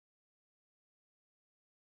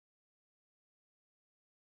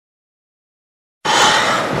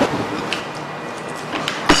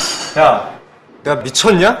야, 내가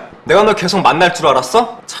미쳤냐? 내가 너 계속 만날 줄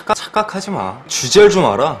알았어? 착각하지 마. 주제를 좀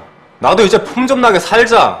알아. 나도 이제 폼 좀 나게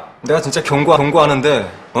살자. 내가 진짜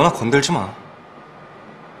경고하는데 너나 건들지 마.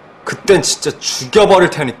 그땐 진짜 죽여버릴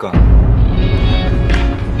테니까.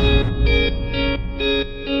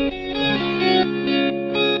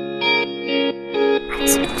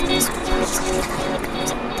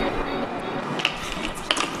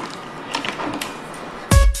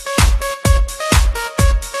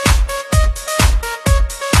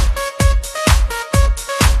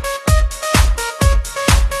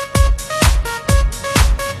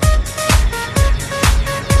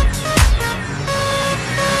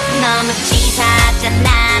 너무 치사하잖아.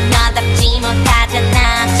 너답지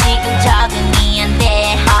못하잖아. 지금 적응이 안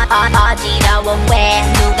돼. 어지러워. 왜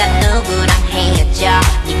누가 누구랑 헤어져.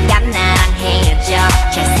 네가 나랑 헤어져.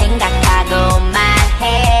 잘 생각하고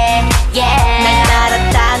말해. yeah. 날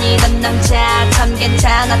따라다니던 남자 참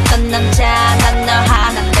괜찮았던 남자. 난 너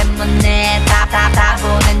하나 때문에 다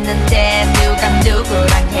보냈는데 누가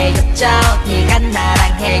누구랑 헤어져. 네가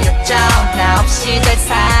나랑 헤어져. 나 없이 잘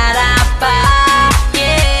살아봐.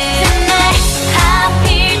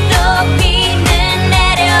 비는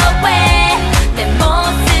내려왜 내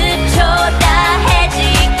모습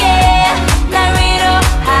초라해지게 날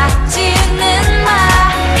위로하지는 마.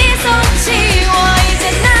 이 손 치워 이제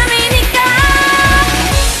남이니까.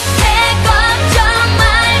 내 걱정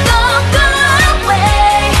말고 go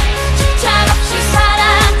away. 집착 없이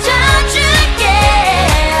사라져줄게.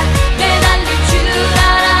 매달릴 줄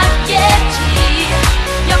알았겠지.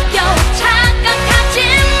 역겨워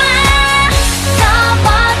착각하지마.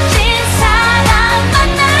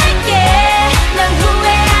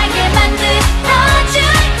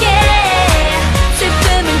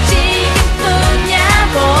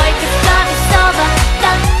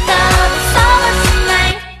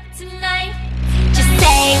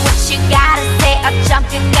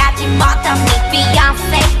 끝까지 못한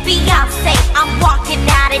Beyonce I'm walking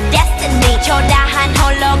out of destiny. 초라한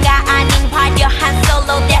홀로가 아닌 화려한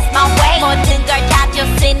solo that's my way. 모든 걸 다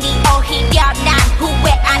줬으니 오히려 난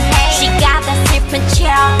후회 안 해. 시가다 슬픈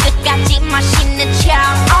척 끝까지 멋있는 척.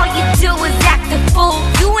 All you do is act a fool.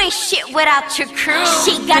 You ain't shit without your crew.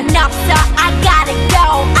 시간 없어 I gotta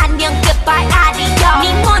go. 안녕 goodbye adios.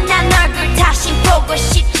 네 못난 얼굴 다시 보고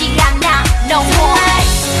싶지 않아 no more.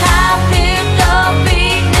 하필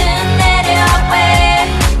비는 내려왜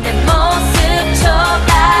내 모습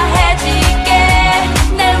초라해지게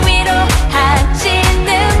날 위로하지는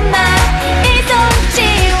마. 이 손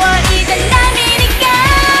치워 이제 남이니까.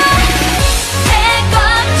 내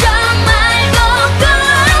걱정 말고 go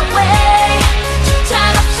away. 집착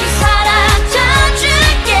없이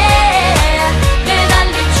사라져줄게.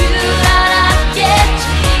 매달릴 줄 알았겠지.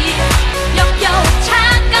 역겨워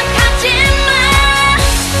착각하지마.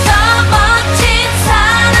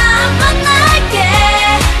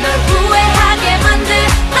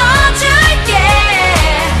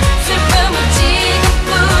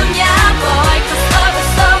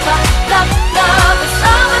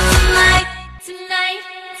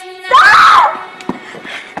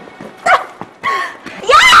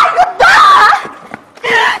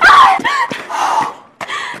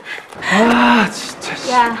 아,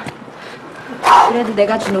 진짜. 야, 그래도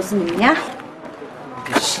내가 준 옷은 있냐?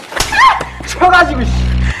 쳐가지고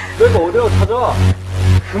내가 어디로 찾아.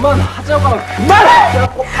 그만하자고 하면 그만해. 내가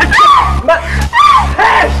꼭 할게. 그만해.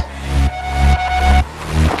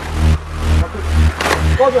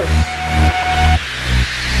 꺼져.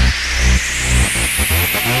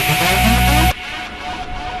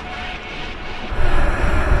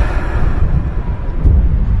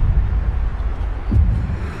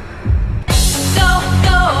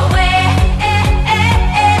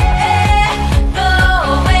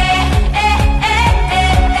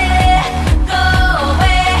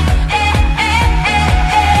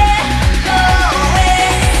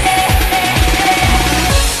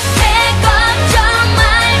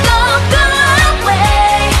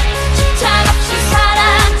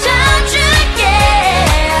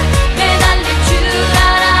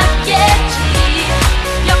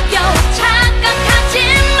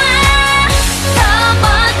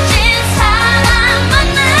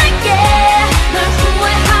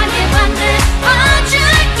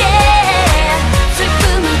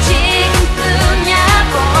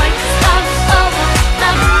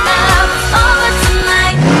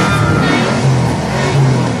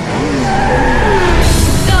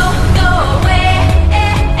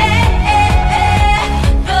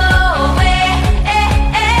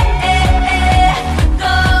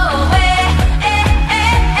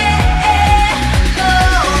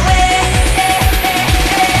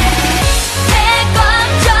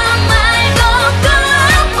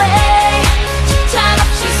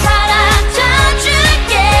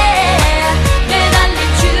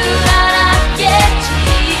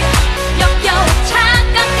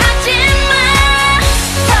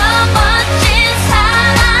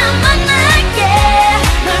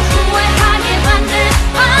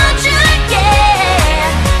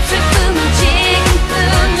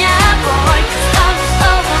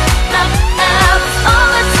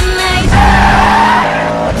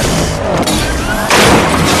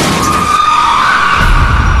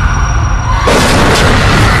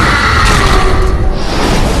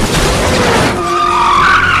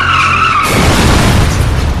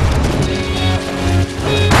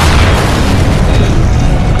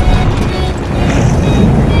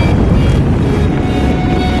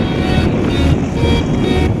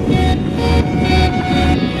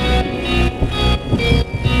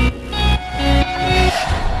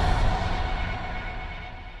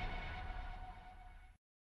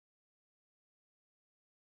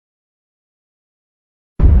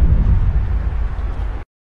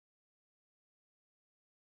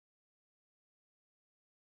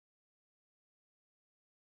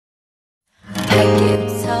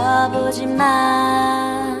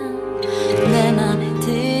 들어보지만 내 맘에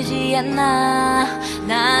들지 않아.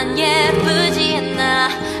 난 예쁘지 않아,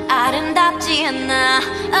 아름답지 않아.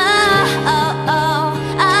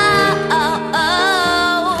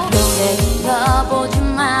 노래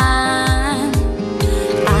들어보지만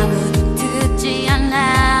아무도 듣지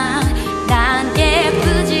않아. 난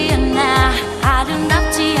예쁘지 않아,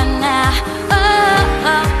 아름답지 않아.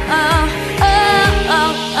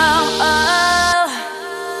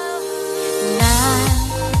 난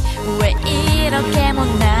왜 이렇게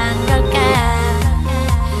못난 걸까?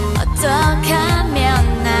 어떻게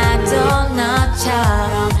하면 나도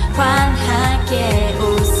너처럼 환하게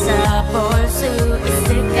웃어볼 수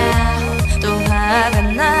있을까? 또 화가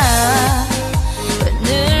나. 왜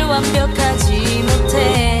늘 완벽하지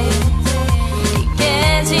못해? 이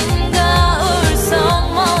깨진 거울 속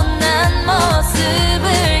못난 모습을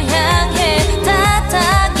향해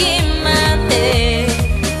탓하기만 해.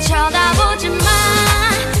 쳐다보지 마.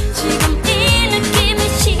 지금 이 느낌이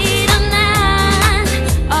싫어. 난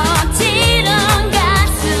어디론가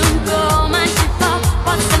숨고만 싶어.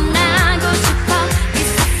 벗어나고 싶어. 이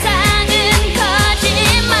세상은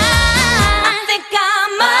거짓말. I think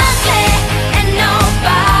I'm ugly and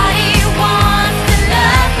nobody wants to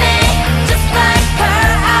love me just like her.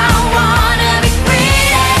 I wanna be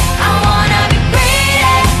pretty, I wanna be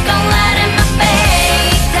pretty. Don't let in my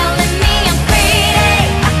face, telling me I'm pretty.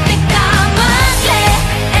 I think I'm ugly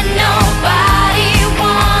and nobody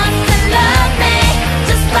wants to love me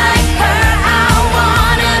just like her. I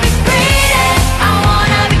wanna be pretty, I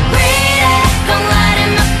wanna be pretty. Don't let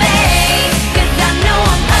in my face, 'cause I know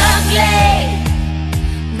I'm ugly.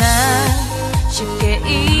 난 쉽게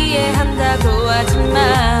이해한다고 하지만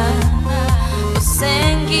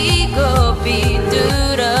못생기고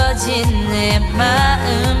비뚤어진 내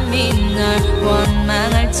마음이 널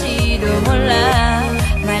원망할지도 몰라.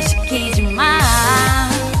 말 시키지 마.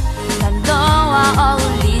 난 너와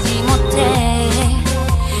어울리지 못해.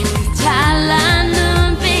 그 잘난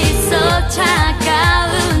눈빛 속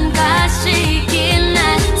차가운 가식이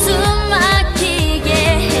날 숨막히게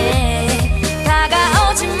해.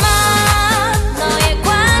 다가오지 마. 너의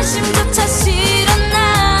관심조차 싫어. 난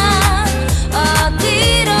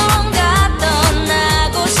어디론가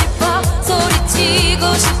떠나고 싶어. 소리치고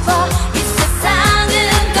싶어. 이 세상은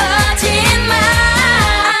거짓말.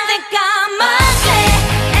 I think I'm ugly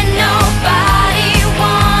and nobody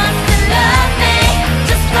wants to love me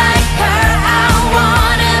just like her. I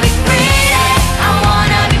wanna be pretty, I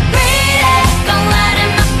wanna be pretty. Don't let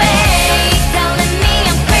in my face, telling me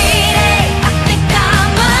I'm pretty. I think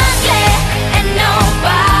I'm ugly and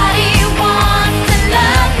nobody wants to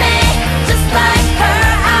love me just like her.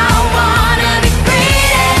 I wanna be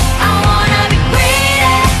pretty, I wanna be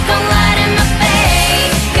pretty. Don't let in my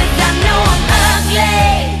face, 'cause I know I'm ugly.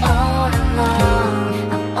 On and on,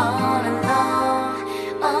 I'm on and on,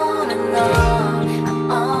 on and on, I'm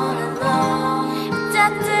on and on.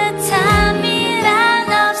 따뜻함이란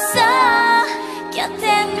없어. 곁엔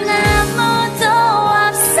아무도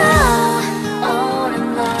없어. On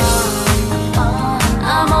and on, I'm on and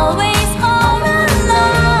on. I'm always on and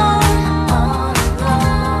on, on and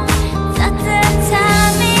on.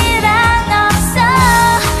 따뜻함이란 없어.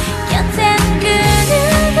 곁엔 그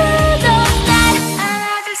누구도 날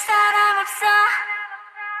안아줄 사람 없어.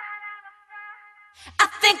 I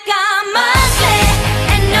think I'm ugly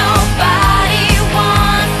and nobody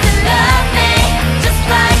wants to love me just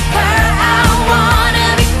like her. I wanna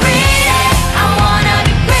be pretty, I wanna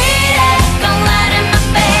be pretty. Don't let in my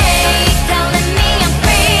face, telling me I'm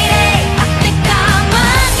pretty. I think I'm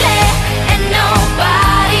ugly and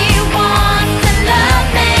nobody wants to love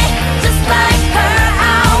me just like her.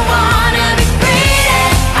 I wanna be pretty,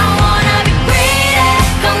 I wanna be pretty.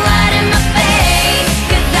 Don't let in my face,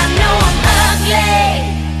 'cause I know I'm ugly.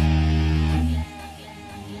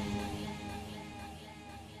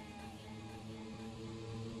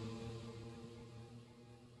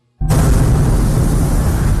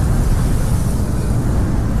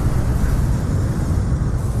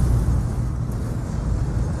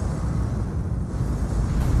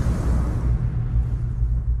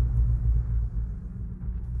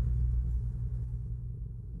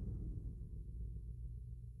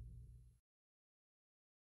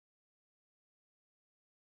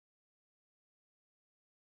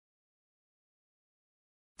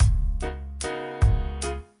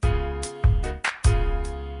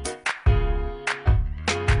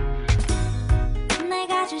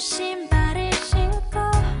 내가 준 신발을 신고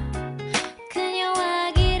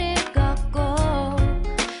그녀와 길을 걷고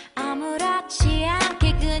아무렇지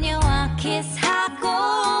않게 그녀와 키스하고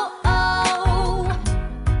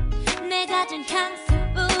내가 준 향수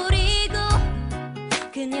뿌리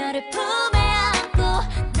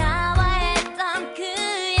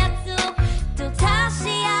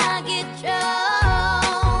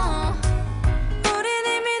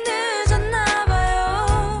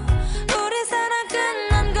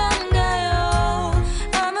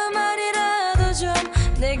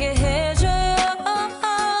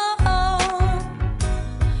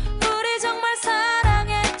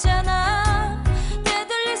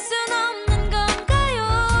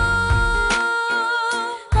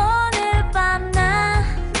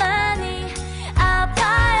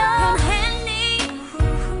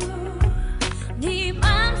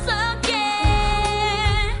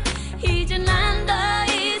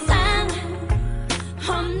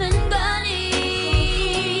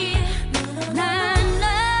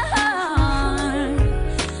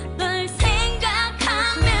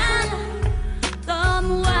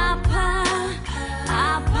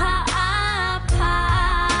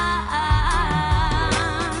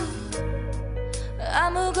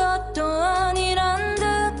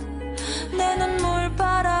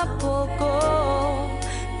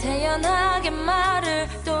말을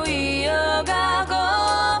또 이어가고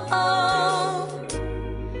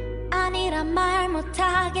아니란 말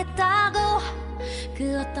못하겠다고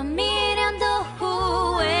그 어떤 미련도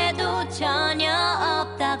후회도 전혀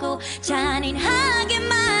없다고 잔인하게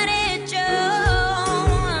말했죠.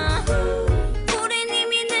 우린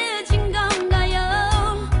이미 늦은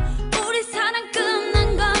건가요? 우리 사랑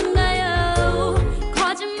끝난 건가요?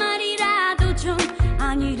 거짓말이라도 좀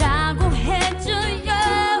아니라고 해줘요.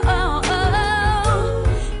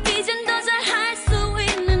 이젠 더 잘할 수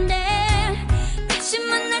있는데 다시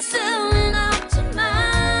만날 수는 없지만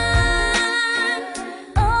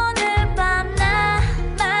오늘 밤 나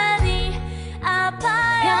많이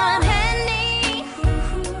아파요. 변했니?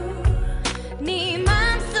 네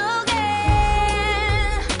맘속에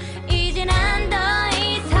이제 난 더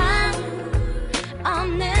이상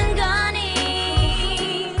없는 거니.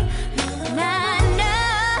 난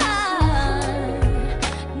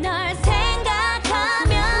널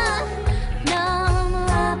생각하면 너무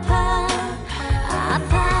아파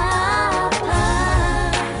아파 아파.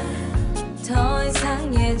 더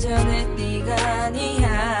이상 예전의 네가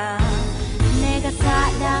아니야. 내가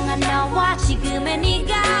사랑한 너와 지금의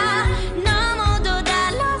네가 너무도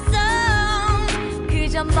달랐어.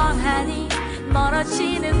 그저 멍하니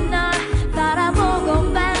멀어지는 널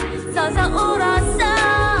바라보고만 서서 울었어.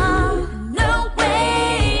 No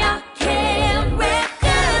way I can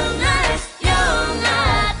recognize you're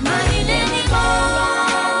not mine anymore.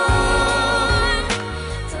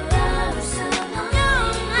 돌아올 순 없는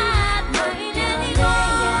not mine anymore.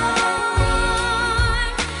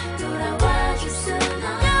 돌아와줄 순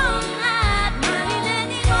없는 not mine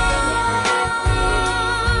anymore.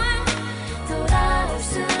 돌아올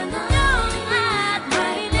순 없는 not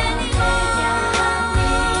mine anymore.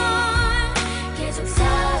 계속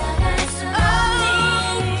살아갈 수 없니.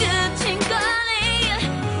 끝인 거니.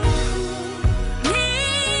 네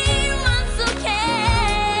맘속에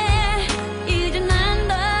이제 난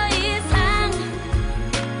더 이상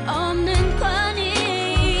없는 거니.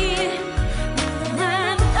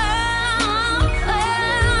 난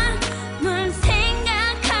널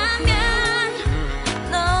생각하면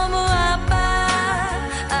너무 아파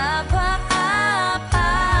아파 아파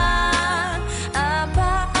아파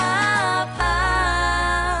아파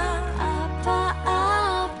아파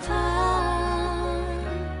아파.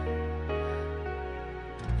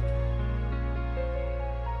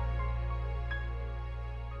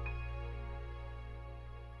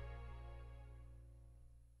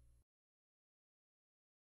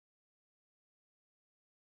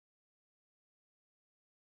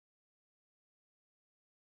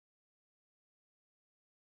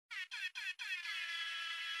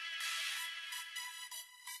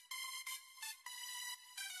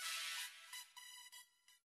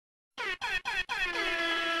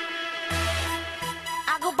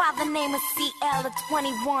 I go by the name of CL at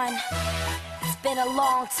 21. It's been a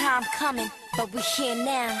long time coming, but we're here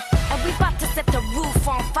now. And we about to set the roof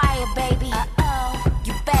on fire, baby. Uh-oh.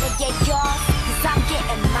 You better get yours, cause I'm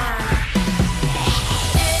getting mine.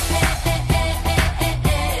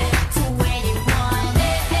 21.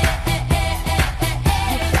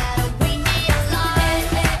 You better ring the alarm.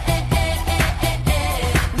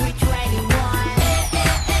 We're 21.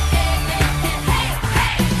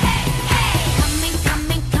 Coming,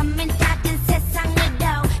 coming, coming 닫은 세상으로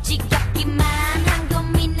지겹기만 한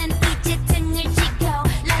고민은 이제 등을 지고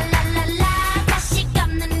라라라라 다시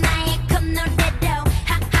걷는 나의 건너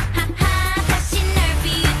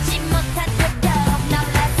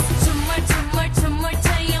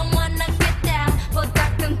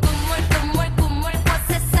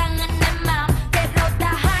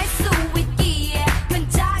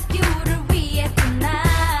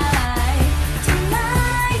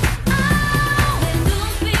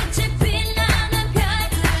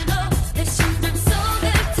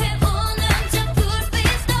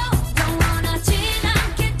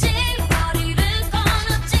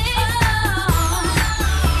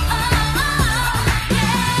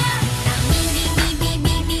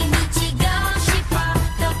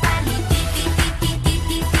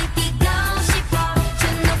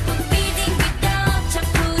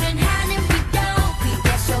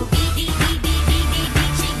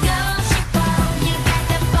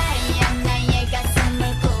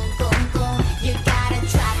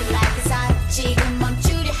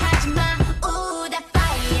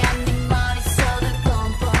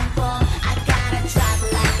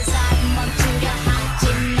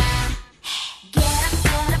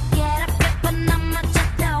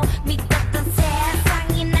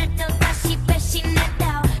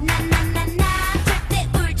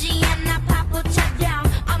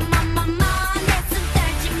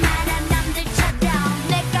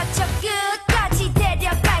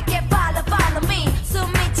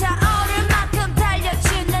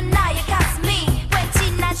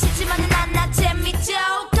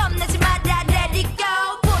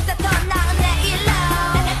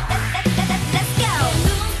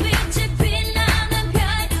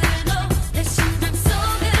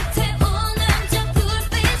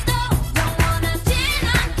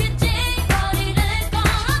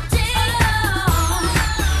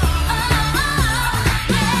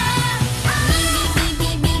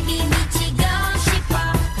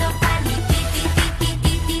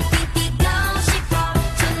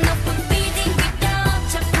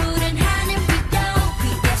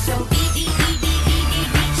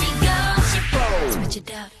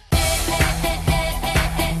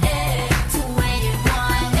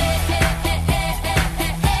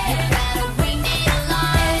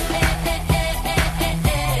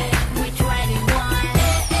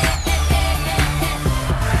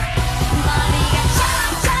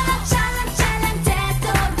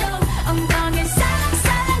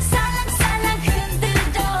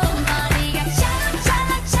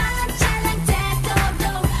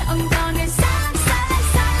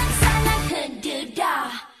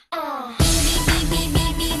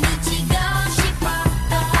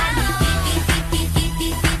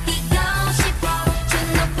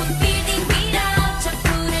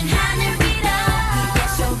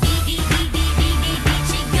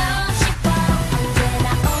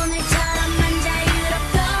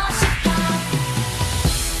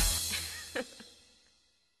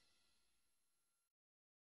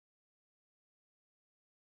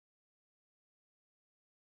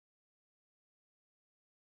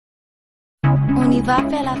mi va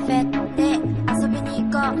per la fête. Aso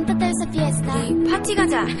beniko, total sa fiesta. 파티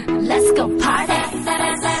가자. Let's go party.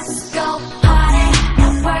 Let's go party.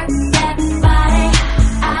 Work that body.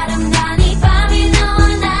 아름다운 이 밤이 너와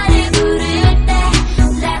나를 부를 때.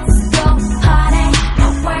 Let's go party.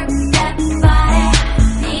 Work that body.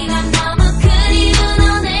 네가 너무 그리운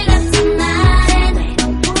오늘 같은 날엔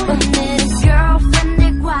오늘은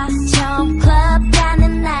girlfriend들과 처음 club 가는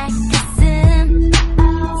날 가슴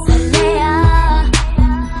설레어.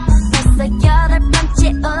 벌써 8번째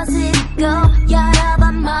옷을 입고 여러 번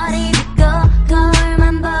머리 빗고 거울만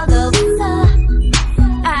보고 웃어.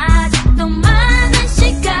 아직도 많은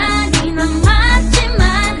시간이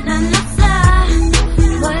남았지만 난 없어.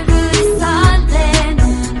 뭘 그리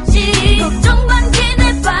설레는지 걱정반 기대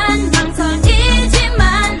반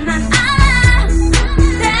망설이지만 난 알아.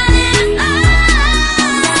 That is all.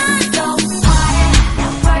 Let's go party.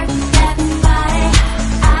 Work that body.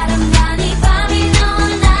 아름다운 이 밤이 너와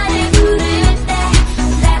나를 부를 때.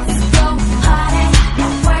 Let's go party.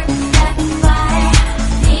 Work that body.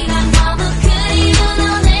 네가 너무 그리운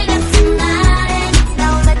오늘 같은 날엔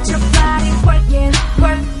Now let your body work it.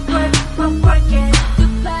 Work, work, work, work it. 두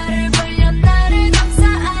팔을 벌려 나를 감싸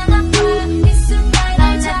안아봐. 이 순간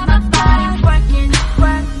날 잡아봐. Work it.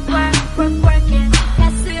 Work, work, work, work it.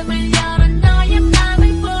 가슴을 열어 너의 맘을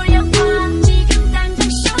보여봐. 지금 당장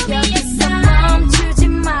show me a sign. 멈추지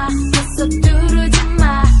마. 계속 두르지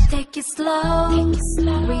마. Take it slow.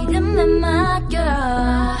 리듬에 맡겨.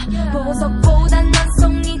 보석보단 난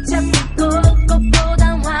송이 잡고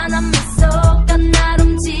꽃보단 환한 미소가 날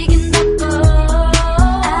움직인다고.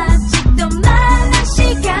 아직도 많은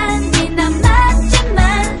시간이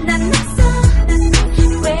남았지만 난 없어.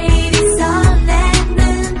 왜 이리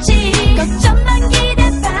설레는지 걱정만 기대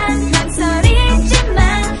반 망설이지만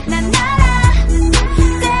난 알아.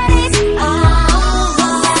 That is all.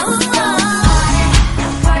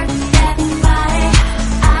 Work that body.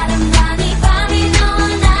 아름다운 이 밤이 너와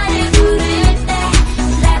나를 부를 때.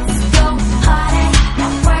 Let's go party.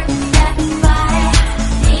 Work that body.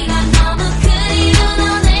 네가 너무 그리운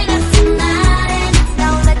오늘 같은 날엔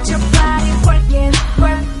Now let your body work it.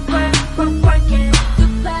 Work, work, work, work it. 두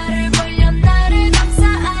팔을 벌려 나를 감싸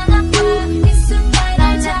안아봐. 이 순간 날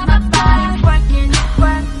잡아봐. Work it.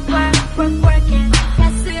 Work, work, work, work it.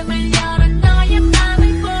 가슴을 열어 너의 맘을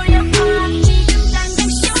보여봐. 지금 당장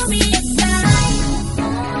show me a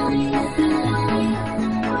sign.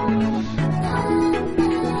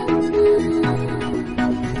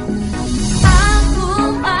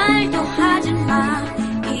 아무 말도 하지 마.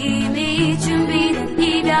 이미 준비된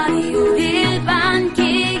이별이 우릴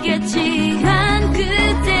반기겠지. 한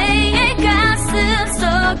그대의 가슴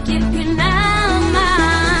속 깊이 남아.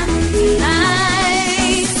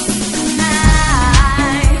 Tonight, tonight,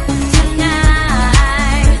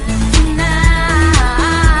 tonight,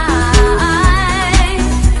 tonight,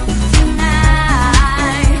 tonight,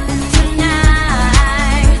 tonight,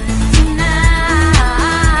 tonight.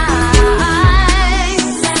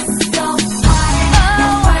 Let's go party.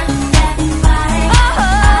 Work that body.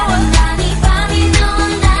 아름다운 이 밤이 너와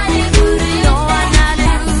나를 부를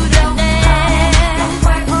때.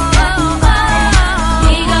 Work that body.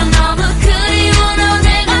 네가 너무 그리운 오늘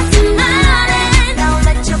같은 날엔 Now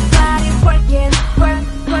let your body work it. Work,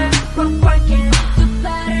 work, work, work it. 두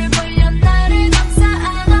팔을 벌려 나를 감싸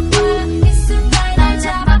안아봐. 이 순간 날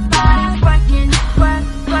잡아봐. Work it. Work,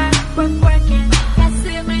 work, work, work it.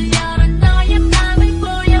 가슴을 열어 너의 맘을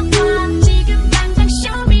보여봐. 지금 당장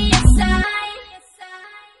show me a sign.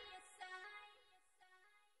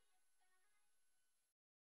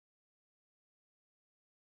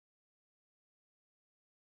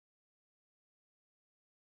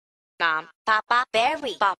 Nam Papa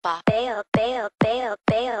Berry Papa Bell, bell, bell,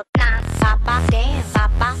 bell. Nam Papa Damn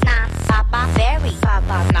Papa Nam Papa Berry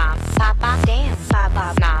Papa Nam Papa Damn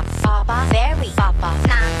Papa Nam Papa Berry Papa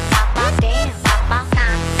Nam Papa Damn Papa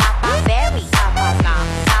Nam Papa Berry Papa Nam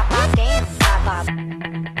Papa Damn Papa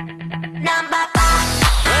Number five.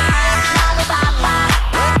 Number five.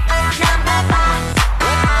 Number five.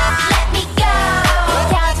 Let me go.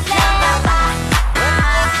 Number five.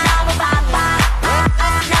 Number five.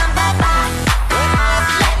 Number five.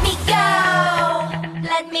 Let me go.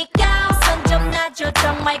 Let me go. 손 좀 놔줘.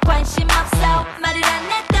 정말 관심 없어. 말을 안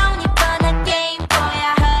해도 이 뻔한 게임.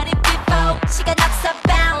 보야 hurt it before. 시간 없어.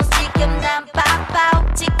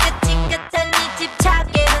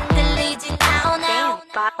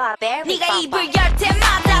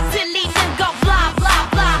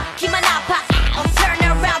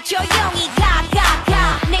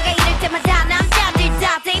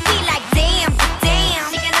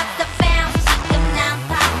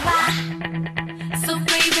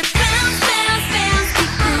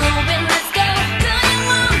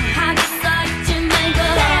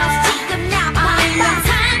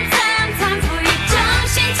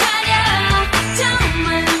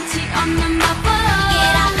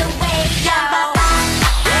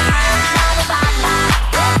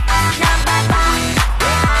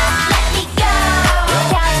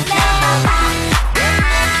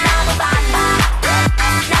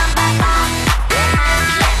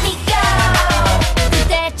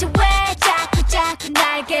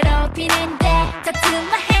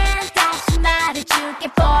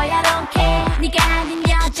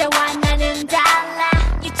 진짜와 나는 달라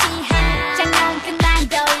유치한 장난 그만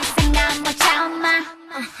더 이상 난 못 참아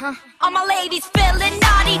All my ladies feeling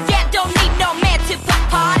naughty Yeah don't need no man to put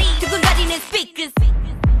party 두근거리는 speakers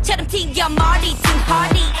처럼 튕겨 머리 too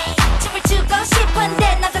hardy 춤을 추고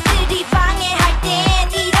싶은데 남자들이 방해할 땐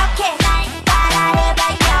이렇게 날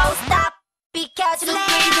따라해봐요 Stop because you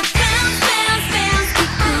lame Bounce bounce bounce keep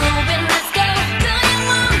moving let's go 그냥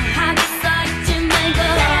멍하게 써있지 말고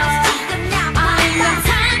Bounce 지금 나 I'm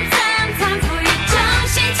time time time for you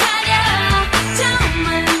정신 차려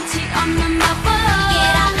정말 눈치 없는 바보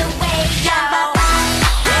Get out the way yo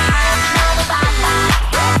너도 바빠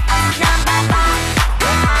난 바빠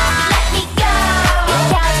Let me go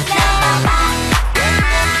난 바빠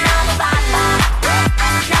너도 바빠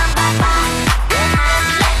난 바빠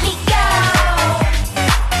Let me go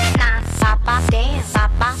Nah, papa, damn,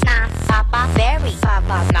 papa, nah, papa, very,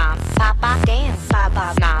 papa, nah, papa, damn, papa,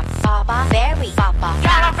 nah, papa, very, papa,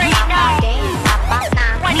 nah, papa, damn, papa,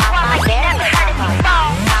 nah, papa, very, papa,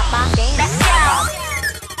 nah, papa, damn, Let's go.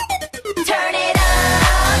 Turn it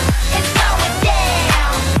up, it's going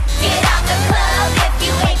down. Get out the club if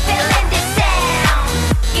you ain't feeling this sound.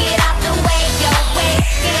 Get out the way, yo, way.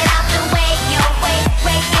 Get out the way, yo, way.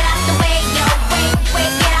 Wait, get out the way, yo, wait,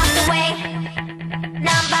 wait, get out the way.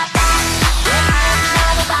 Number five,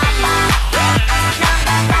 number five,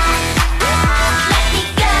 number five. Let me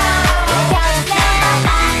go. Number five,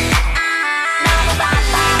 number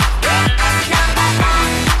five, number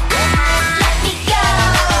five. Let me go.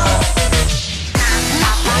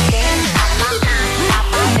 papa, damn, papa, nah,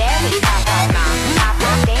 papa, very, papa, nah, papa,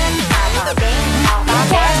 damn, papa, damn, papa,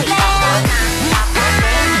 very, papa, nah, papa,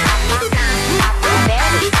 damn, papa, nah, papa,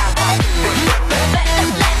 very, papa.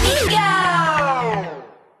 Let me go.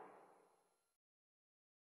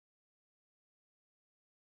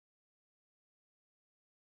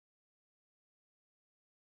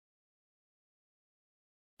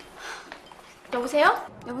 여보세요?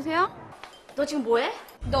 여보세요? 너 지금 뭐해?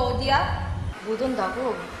 너 어디야? 못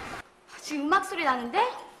온다고? 지금 음악 소리 나는데?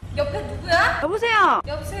 옆에 누구야? 여보세요?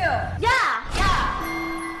 여보세요? 야! 야!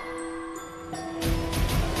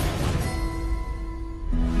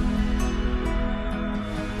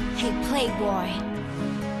 Hey Playboy,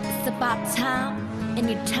 it's about time and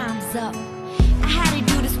your time's up. I had to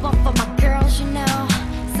do this one for my girls, you know.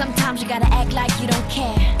 Sometimes you gotta act like you don't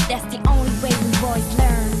care. That's the only way we boys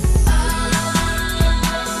learn.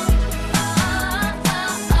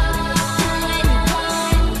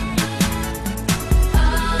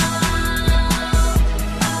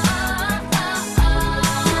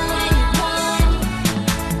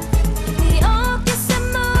 네 어깨에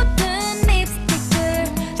묻은 립스틱들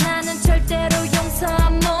나는 절대로 용서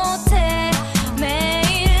못해.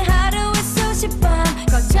 매일 하루에 수십 번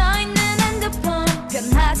꺼져있는 핸드폰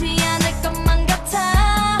변하지 않을 것만 같아.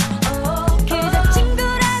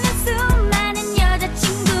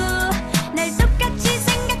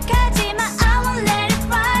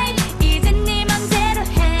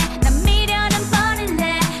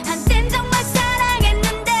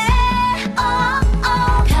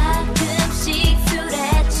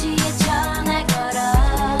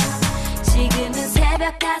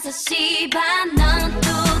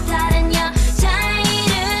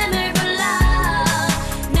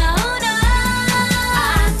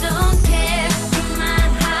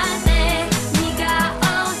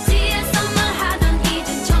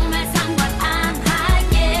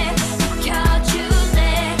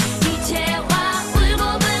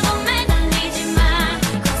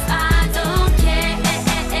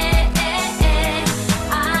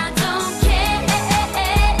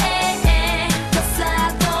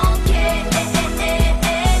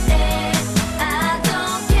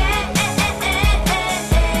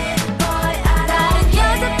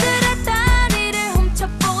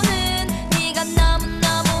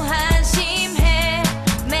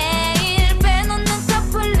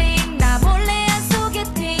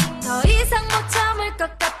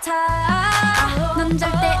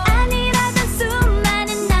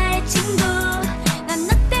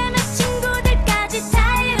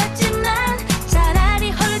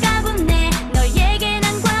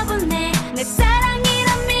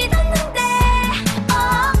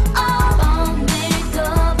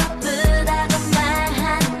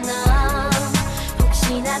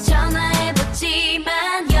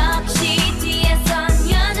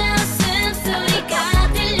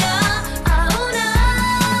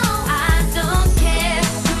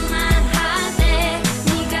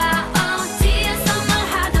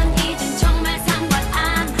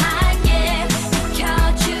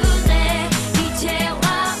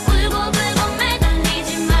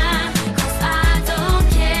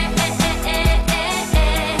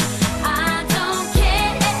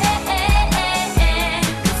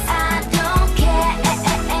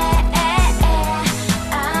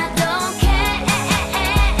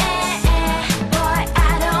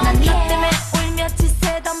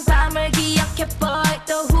 착해 boy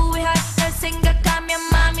또 후회할 날 생각하면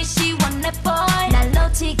맘이 시원해 boy 날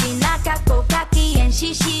놓치기 나가고 가기엔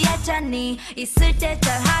시시하잖니 있을 때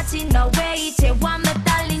잘하지 너 왜 이제 와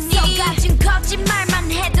매달리니 속아준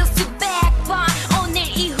거짓말만 해도 수백 번 오늘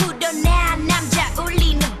이후로 내 남자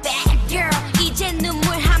울리는 bad girl 이제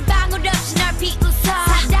눈물 한 방울 없이 널 비웃어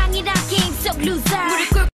사랑이란 게임 속 loser 무릎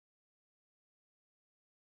꿇고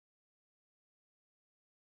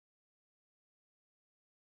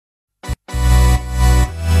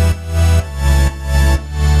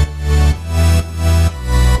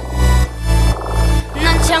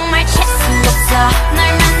넌 정말 재수없어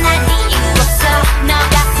널 만날 이유 없어 너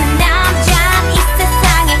같은 남잔 이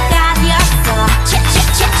세상에 답이 없어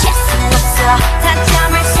재수없어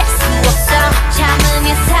단점을 셀 수 없어 참으면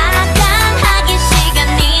사랑하기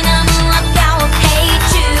시간이 너무 아까워 hate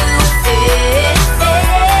you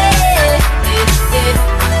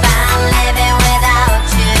I'm living without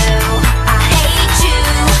you I hate you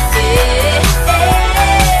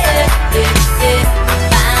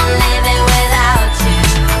I'm living without you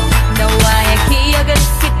너와의 기억은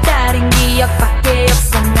기다린 기억밖에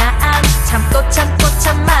없어 난 참고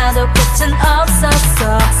참아도 끝은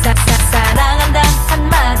없었어 사랑한단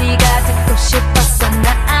한마디가 듣고 싶었어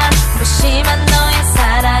난 무심한 너의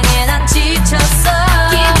사랑에 난 지쳤어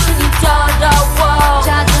기분이 더러워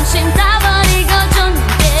자존심 다 버리고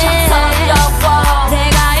줬는데 참 서러워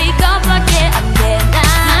내가 이것밖에 안 돼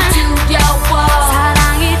난 두려워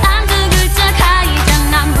사랑이란 두 글자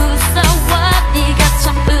가이장 난 무서워 네가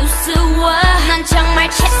참 우스워 넌 정말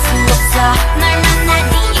재수없어 널 만날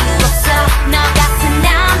이유 없어 너 같은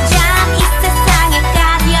남잔 이 세상에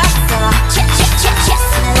답이 없어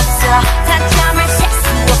재수없어 단점을 셀 수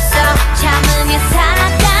없어 참으면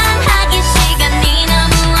사랑하기 시간이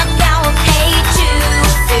너무 아까워 hate you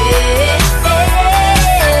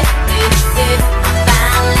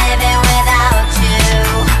I'm living without you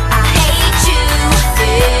I hate you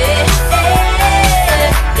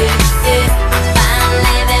I'm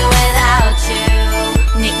living without you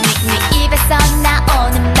네 입에서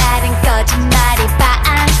나오는 말은 거짓말이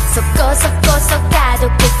반 속고 가도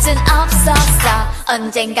끝은 없었어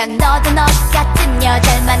언젠간 너도 너 같은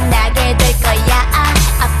여자를 만나게 될 거야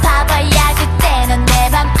아파봐야 그때 넌 내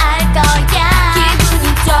맘 알 거야 기분이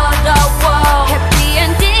더러워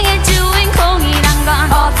해피엔딩의 주인공이란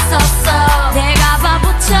건 없었어 내가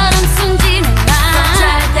바보처럼 숨지는 난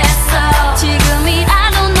잘 됐어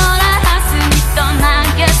지금이라도 너라 가슴이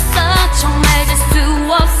떠나겠어 정말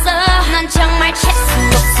재수 없어 넌 정말 재수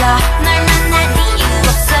없어 널 만날 이유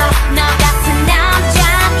없어 너 같은 남잔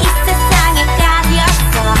이 세상에 답이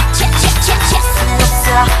없어 재수 없어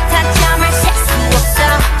단점을 셀 수 없어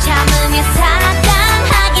참으면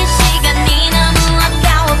사랑하기 시간이 너무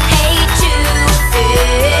아까워 hate you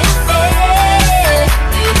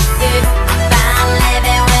I'm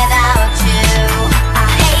living without you I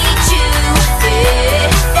hate you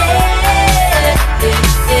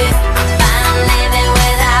I'm living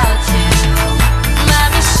without you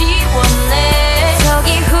맘이 시원해 속이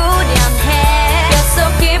후련해 뼛속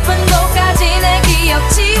깊은 곳까지 내 기억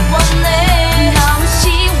지웠네 너무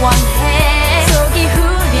시원해 속이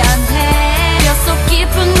후련해 뼛속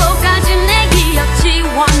깊은 곳까지 내 기억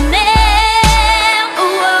지웠네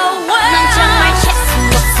넌 정말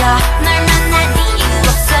재수없어 널 만날 이유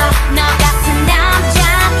없어 너 같은 남잔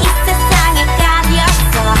이 세상에 답이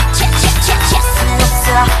없어 재수없어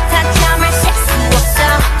단점을 셀 수 없어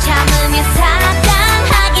참으면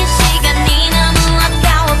사랑하기 시간이 너무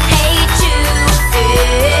아까워 hate you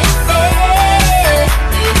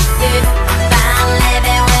I'm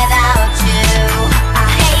living without you I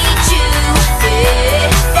hate you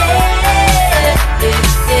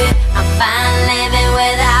I'm fine living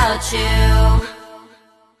without you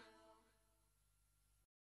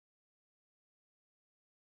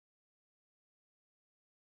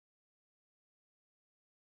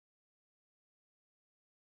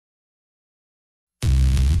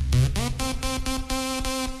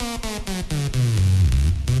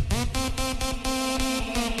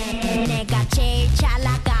내가 제일 잘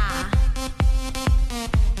나가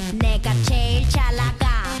내가 제일 잘 나가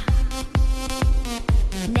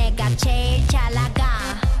내가 제일 잘 나가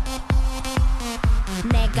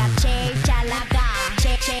내가 제일 잘 나가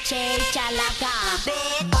제일 잘 나가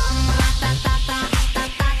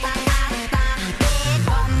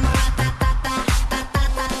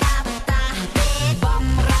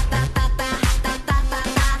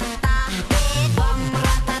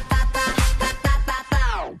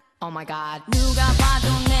Oh my god 누가 봐도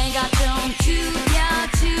내가 좀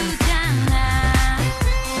죽여주잖아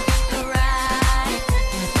Right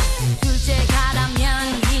둘째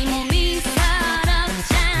가라면 이 몸이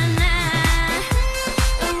서럽잖아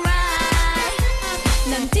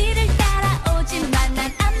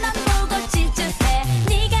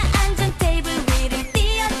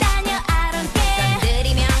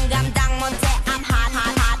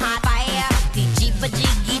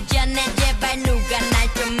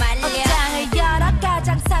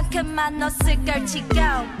틈만 넣었을 걸 치고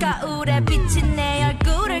거울에 비친 내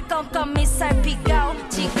얼굴을 꼼꼼히 살피고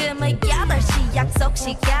지금은 8시 약속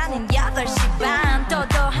시간은 8시 반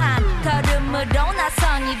도도한 걸음으로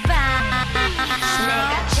나선 이밤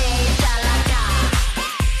내가 제일 잘 나가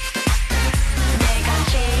내가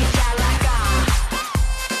제일 잘 나가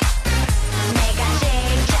내가 제일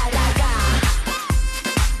잘 나가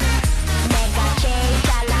내가 제일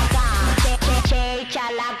잘 나가 제일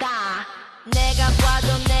잘 나가 내가 봐도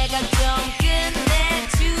내가 좀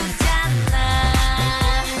끝내주잖아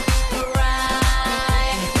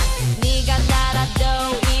Right 네가 달아도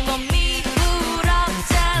이 몸이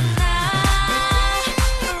부럽잖아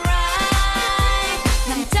Right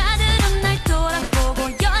남자들은 날 돌아보고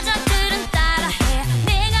여자들은 따라해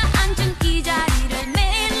내가 앉은 이 자리를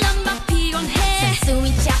매일 넌 막 피곤해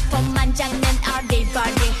순수히 작품만 잡는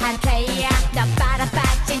어릴버릴한 플레이어 너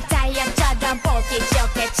빨아빠진 타이어처럼 보기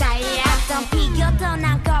좋게 차이야 어떤 비교도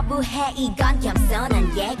난 거부해 이건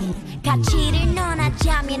겸손한 얘기 가치를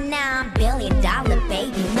논하자면 난 $1 billion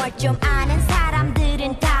baby 뭘 좀 아는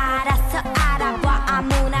사람들은 다 알아서 알아봐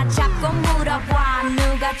아무나 자꾸 물어봐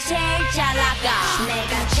누가 제일 잘 나가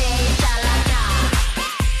내가 제일 잘 나가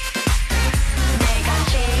내가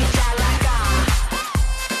제일 잘 나가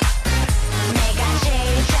내가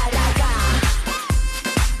제일 잘 나가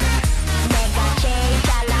내가 제일 잘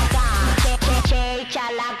나가 제일 잘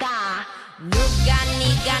나가 누가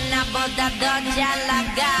네가 나보다 더 잘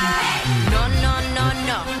나가 No no no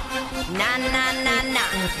no 나 나 나 나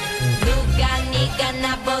누가 네가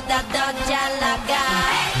나보다 더 잘 나가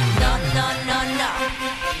No no no no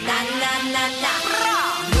나 나 나 나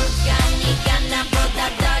누가 네가 나보다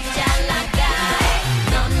더 잘 나가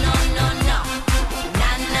No no no no 나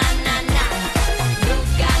나 나 나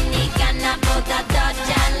누가 네가 나보다 더 잘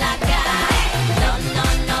나가 No no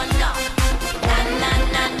no no 나 나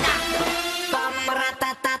나 나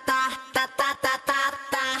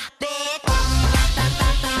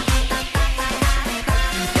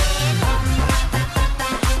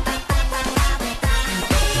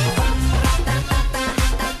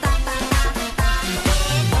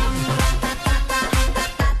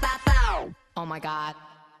Oh my god.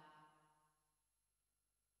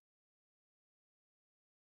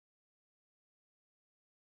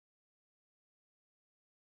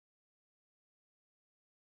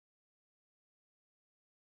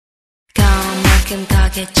 만큼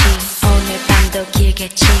가겠지 오늘 밤도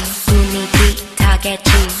길겠지 분위기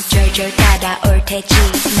타겠지 졸졸 따라올 테지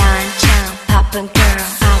난 참 바쁜 girl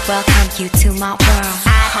I welcome you to my world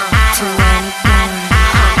to anyone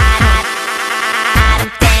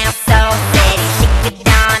아름다운 soul city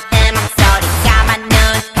시끄러운 음악 소리가 많은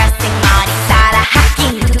발생머리 따라하기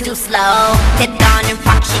too slow 때로는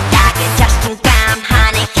확실하게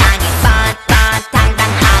자신감하는 향해 fun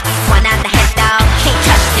당당하게 원한다 해도 can't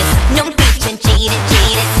touch this 눈빛은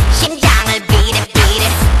지릿지릿 심장을 비릿비릿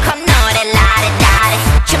콧노래 라릿라릿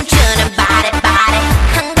춤추는 바릿바릿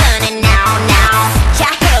흥분은 now now 자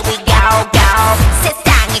here we go go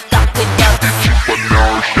세상이 거꾸로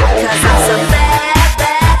Cause I'm so bad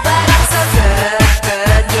bad but I'm so good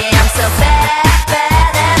good yeah I'm so bad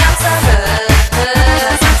bad and I'm so good good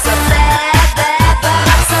Cause I'm so bad bad but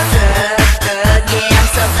I'm so good good yeah I'm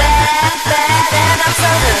so bad bad and I'm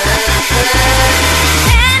so good good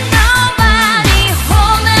And nobody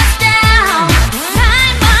hold us down 날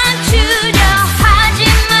멈추려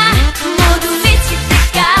하지마 모두 미칠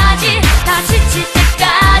때까지 다 지칠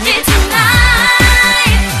때까지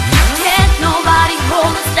tonight Can't nobody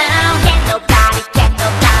hold us down Can't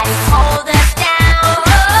nobody hold us down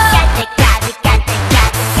갈 때까지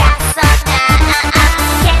갔어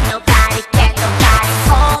Can't nobody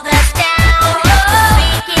hold us down We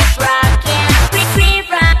keep rocking we keep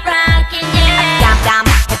rocking yeah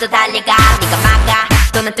깜깜해도 달려가 네가 막아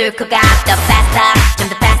또는 뚫고 가 The faster 좀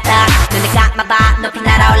더 faster 눈을 감아봐 높이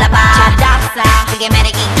날아올라봐 철없어 그게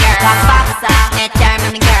매력인 girl 겁없어 내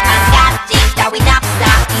젊음인 girl 반갑지 따윈 없어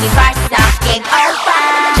이미 벌써 game over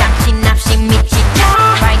정신없이 미치죠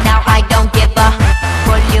Right now I don't give a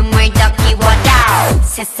볼륨을 더 키워줘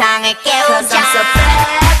세상을 깨우자 Cause I'm so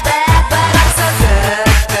bad bad but I'm so good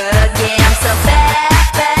good yeah I'm so bad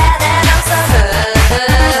bad and I'm so good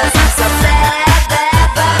Cause I'm so bad bad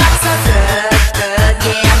but I'm so good good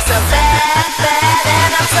yeah I'm so bad bad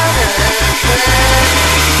and I'm so good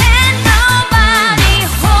And nobody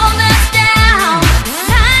hold us down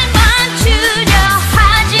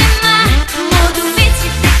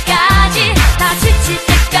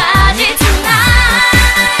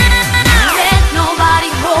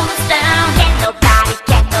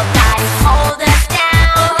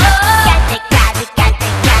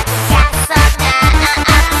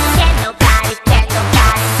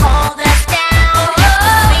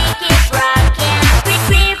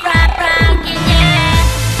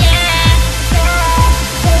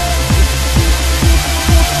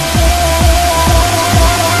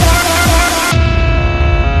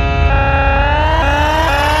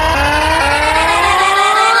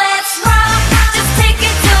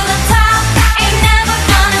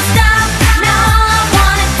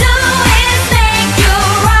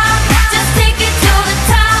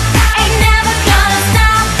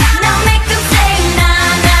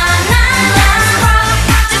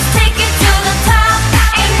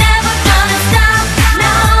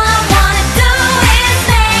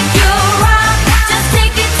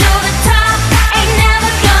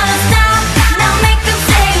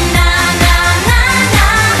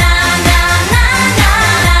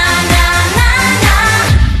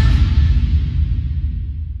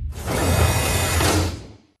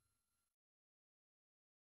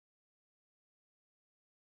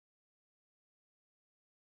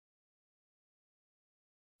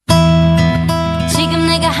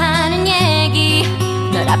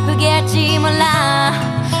아프게 할지 몰라.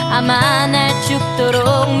 아마 날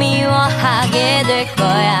죽도록 미워하게 될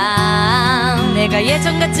거야. 내가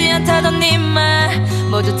예전 같지 않다던 네 말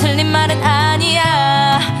모두 틀린 말은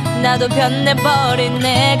아니야. 나도 변해버린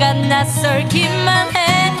내가 낯설기만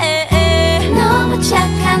해. 너무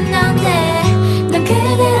착한 넌데 넌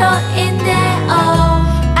그대로인데 oh.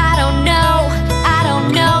 I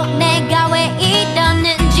don't know 내가 왜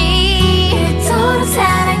이러는지. 그토록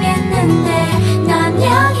사랑했는데 난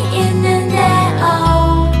여기 있는데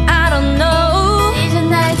oh. I don't know. 이제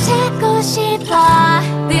날 찾고 싶어.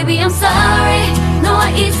 Baby I'm sorry 너와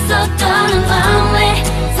있었던 lonely.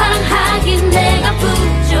 사랑하긴 내가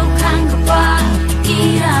부족한 것 봐.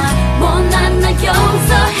 이런 못난 날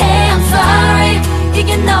용서해 I'm sorry.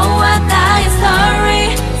 이게 너와 나의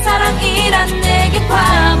story. 사랑이란 내게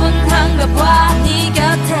과분한가 봐. 네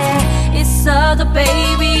곁에 있어도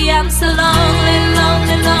baby I'm so lonely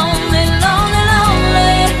lonely lonely lonely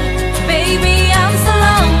lonely. Baby I'm so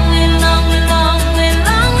lonely lonely lonely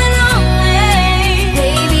lonely lonely.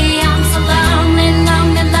 Baby I'm so lonely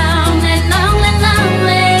lonely lonely lonely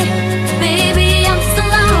lonely. Baby I'm so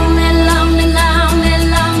lonely lonely lonely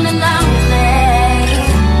lonely lonely.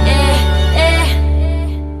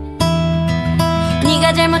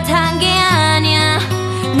 네가 잘못한 게 아니야.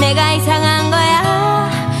 내가 이상한 거야.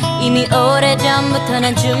 이미 오래전부터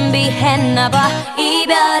난 준비했나봐.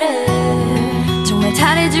 이별을 정말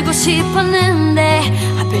잘해주고 싶었는데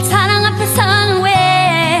하필 사랑 앞에서는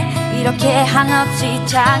왜 이렇게 한없이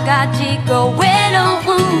작아지고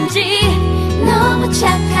외로운지. 너무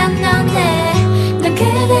착한 넌데 넌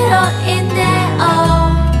그대로인데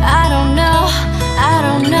oh. I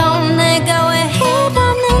don't know 내가 왜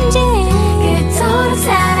이러는지. 그토록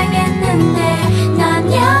사랑했는데 난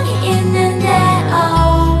여기 있는데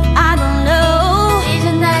oh. I don't know.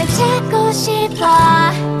 이제 날 찾고 싶어.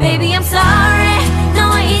 Baby I'm sorry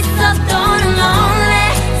너와 있었던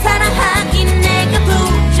lonely. 사랑하긴 내가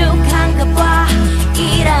부족한가 봐.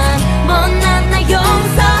 이런 못난 날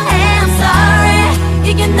용서해 I'm sorry.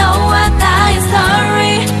 이게 너와 나의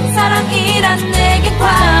story. 사랑이란 내게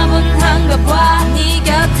과분한가 봐. 네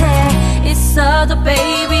곁에 있어도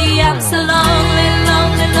baby I'm so lonely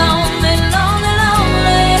lonely lonely lonely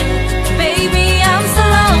lonely. Baby I'm so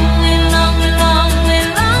lonely lonely lonely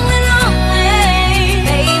lonely lonely.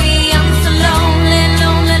 Baby I'm so lonely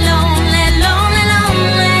lonely lonely lonely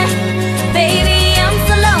lonely. Baby I'm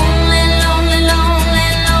so lonely lonely lonely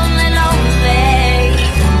lonely lonely.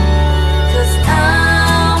 'Cause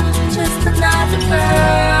I'm just another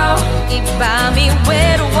girl. 이 밤이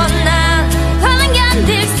외로워 난 더는 견딜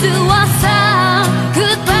수 없어.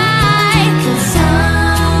 Goodbye. 'Cause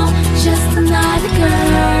I'm just another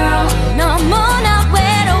girl. 너무나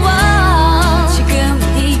외로워. 지금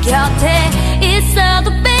네 곁에 있어도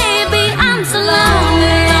baby I'm so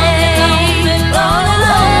lonely.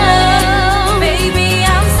 Baby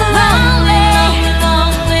I'm so lonely.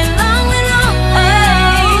 Lonely, lonely, lonely.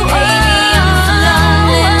 Baby I'm so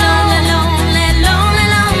lonely, lonely, lonely, lonely,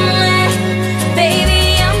 lonely. Baby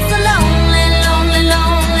I'm so lonely, lonely,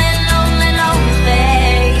 lonely, lonely, lonely.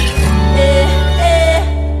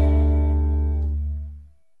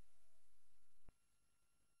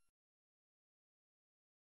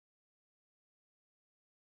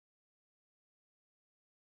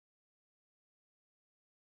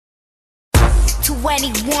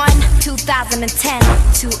 '21, 2010,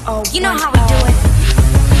 20. You know how we do it.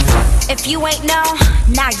 If you ain't know,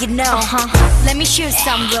 now you know. Let me share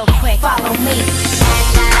some real quick. Follow me.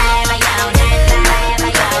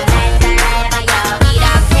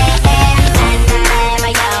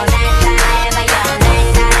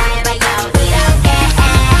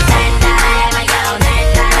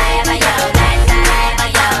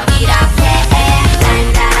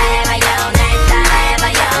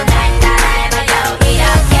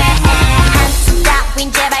 한숨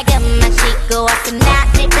따윈 제발 그만 쉬고 어서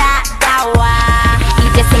나를 따라와.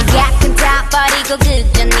 이제 생각은 다 버리고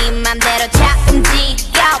그저 네 맘대로 자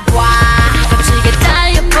움직여봐. 멈추게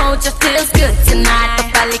달려보자 feels good tonight.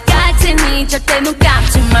 더 빨리 갈 테니 절대 눈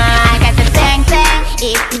감지 마. I got the bang bang.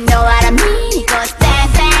 If you know what I mean, it goes bang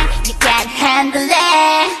bang. You can't handle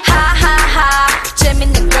it. 하하하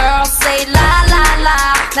재밌는 girl say la la la.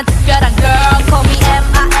 난 특별한 girl call me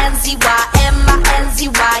M-I-N-Z-Y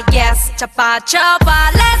M-I-N-Z-Y yes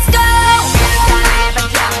자빠져봐 let's go.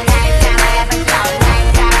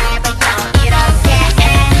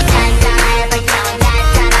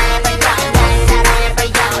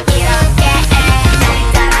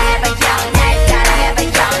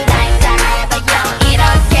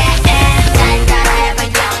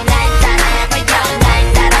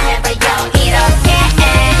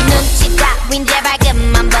 눈치 따윈 제발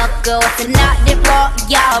그만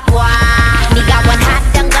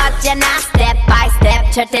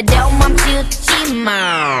절대로 멈추지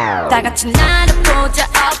마. 다 같이 나를 보자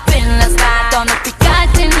up in the sky. 더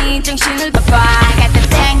높이까지 네 정신을 봐봐. I got the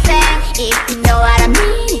bang bang, if you know what I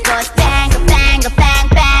mean. It goes bang bang bang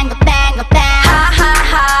bang bang bang.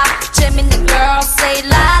 하하하 재밌는 girl say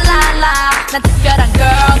la la la. 난 특별한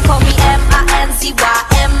girl call me M-I-N-Z-Y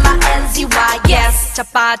M-I-N-Z-Y yes. 자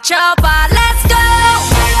빠져봐 let's go.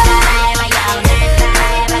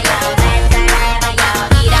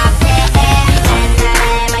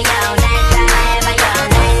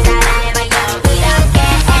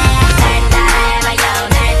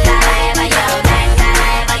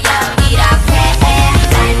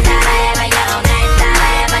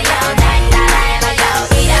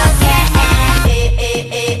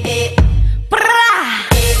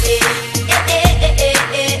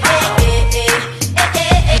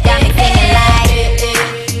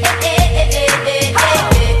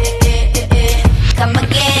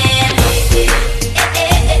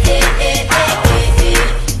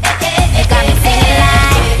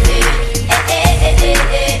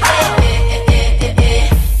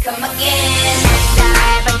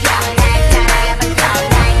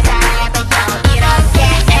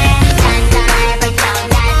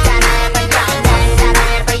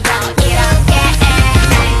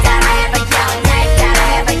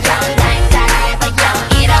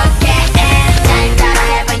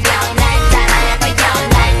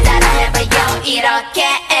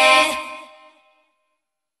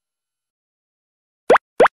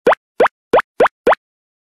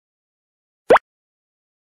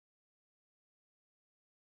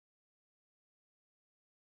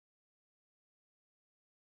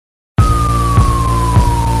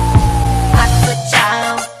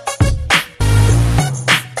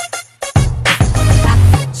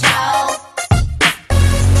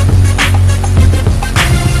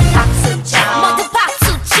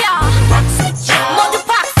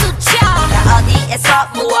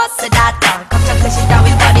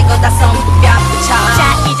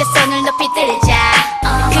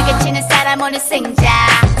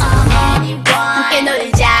 함께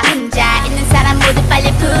놀자. 혼자 있는 사람 모두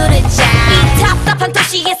빨리 부르자. 이 답답한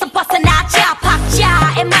도시에서 벗어나자.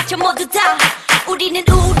 박자에 맞춰 모두 다 우리는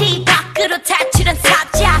우리 밖으로 탈출한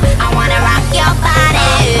사자. I wanna rock your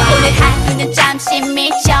body. 오늘 하루는 잠시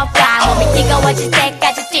미쳐봐. 몸이 뜨거워질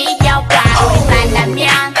때까지 뛰어봐. 우리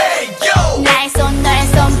만나면 나의 손 너의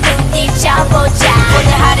손 부딪혀보자.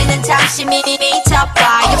 오늘 하루는 잠시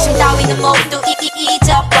미쳐봐. 욕심 따위는 모두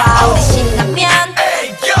잊어봐. 우리 신나면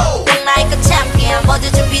넌 나의 그 챔피언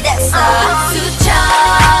모두 준비됐어. 박수 쳐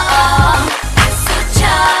박수 쳐.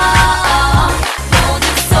 모두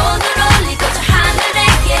손을 올리고 저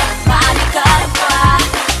하늘에게 많이 걸어봐.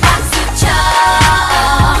 박수 쳐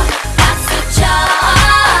박수 쳐.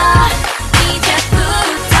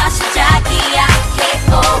 이제부터 시작이야.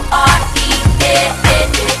 K-O-R-E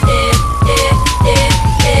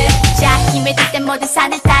자 힘을 들 땐 모두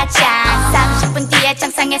산을 타자. 30분 뒤에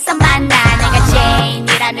정상에서 만나. 내가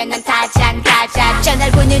제인이라면 넌 타잔 가자. 저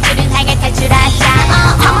넓은 우주를 향해 탈출하자.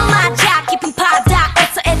 한번 맞아 깊은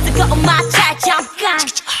바다에서 뜨거운 마찰 잠깐.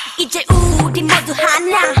 이제 우리 모두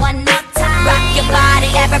하나. One more time. Rock your body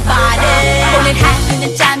everybody. 오늘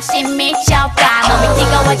하루는 잠시 미쳐봐. 몸이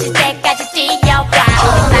뜨거워질 때까지 뛰어봐.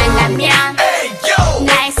 우리 만나면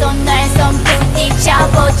나의 손 너의 손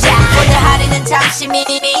부딪혀보자. 오늘 하루는 잠시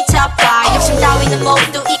미쳐봐. 욕심 따위는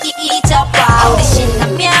모두 잊어봐. 우리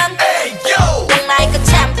신나면 넌 나의 그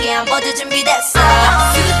챔피언 모두 준비됐어.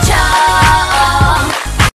 박수 쳐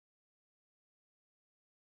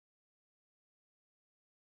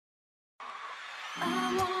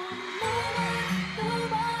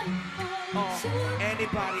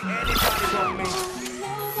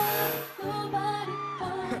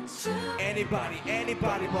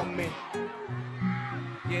Anybody but me.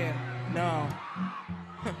 Yeah, no.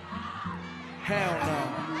 Hell no.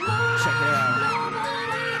 Check it out.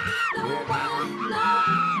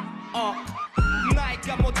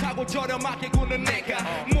 나이가 못하고 저렴하게 구는 내가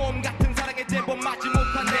몸 같은 사랑에 제법 맞지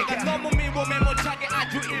못한 내가 너무 미워 메모차게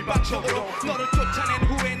아주 일방적으로 너를 쫓아낸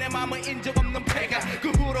후에 내 맘은 인적 없는 패가 그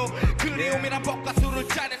후로 그리움이란 법과 술을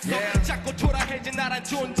짜냈어. 자꾸 초라해진 나란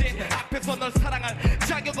존재 앞에서 널 사랑할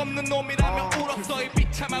자격 없는 놈이라며 울었어. 이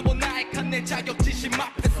비참하고 나약한 내 자격지심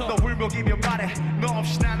앞에서 너 울먹이며 말해 너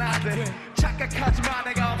없이 난 안 돼. 착각하지마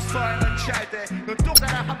내가 없어야 넌 잘돼. 넌 또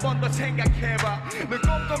하나 한 번 더 생각해봐. 넌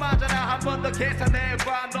꼼꼼하잖아 한 번 더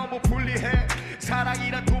계산해봐. 너무 불리해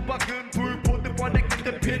사랑이란 도박은 불 보듯 뻔해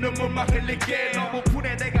끝에 피눈물만 흘리게. 너무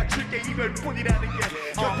분해 내가 줄게 이별뿐이라는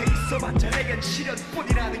게. 곁에 있어봤자 내겐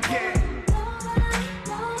시련뿐이라는 게.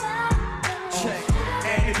 Check.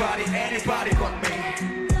 Anybody but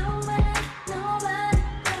me.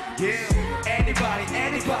 Yeah,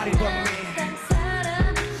 anybody but me. 난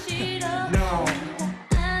사람 싫어. No,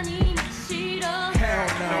 아니 싫어. hell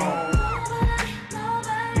no.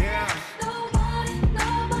 Yeah,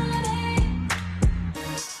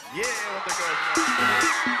 yeah, what the girls.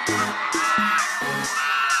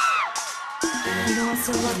 You know I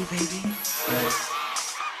still love you, baby.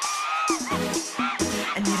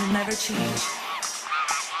 And it'll never change.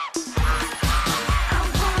 I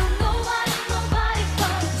want nobody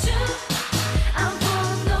but you. I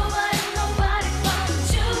want nobody but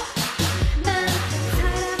you. 난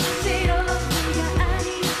사람 싫어. 네가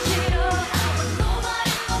아니면 싫어. I want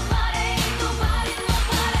nobody.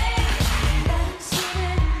 난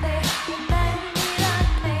싫은데 날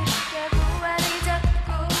밀어내. 결국 아니 잡고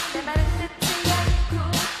내 말은 듣지 않고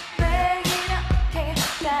왜 이렇게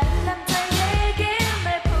다른 남자에게 날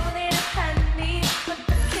보내려 하니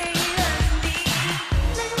어떻게 이러니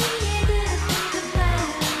난 위에 그랬던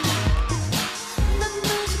넌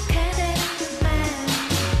부족하다는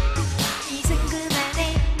이젠 그만해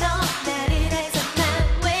너 나를 알잖아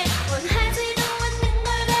왜 원하지도 않는 걸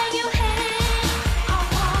강요해 I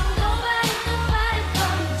want nobody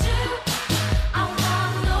but you I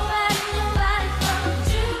want nobody but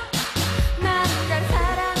you 난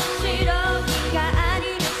사람 싫어 네가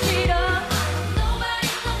아니면 싫어 I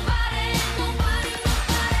want nobody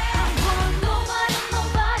I want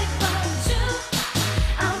nobody but you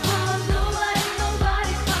I want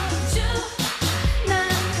nobody but you 난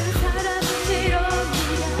사람 싫어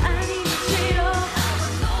네가 아니면 싫어 I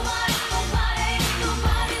want nobody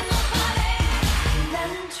난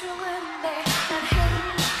좋은데 난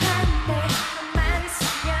행복한데 너만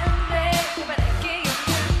있으면 돼 고발할게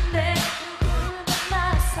없는데 누구를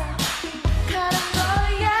만나서 행복하란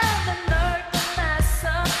거야 난 널 떠나서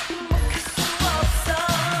행복할 수 없어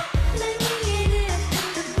난 위에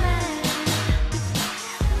그랬던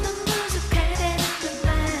넌 부족하다는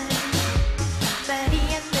말이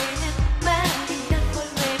안 되는 말이란 걸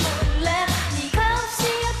왜 몰라 네가 없이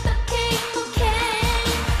어떻게 행복해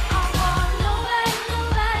I want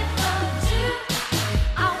nobody but you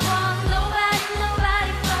I want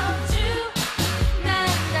nobody but you 난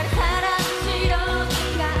사람 싫어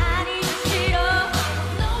네가 아니면 싫어 I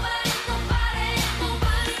want nobody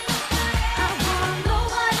I want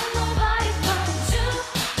nobody but you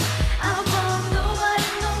I want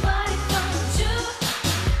nobody but you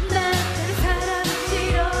난 사람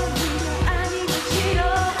싫어 네가 아니면 싫어 I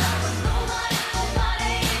want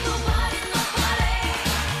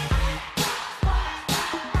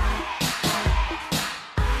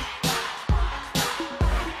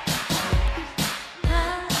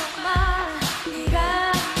난 정말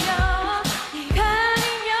네가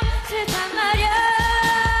아니면 싫단 말야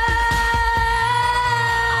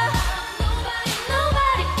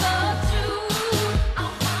Nobody but you I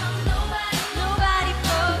want nobody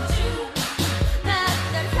but you 난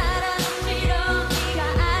사람 싫어 네가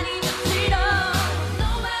아니면 싫어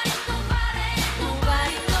Nobody but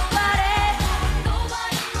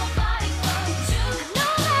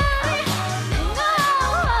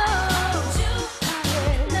you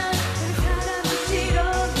난 사람 싫어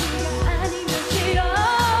네가 아니면 싫어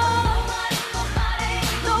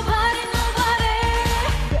Nobody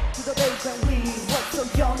Back to the days when we were so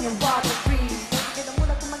young and wild and free. 내게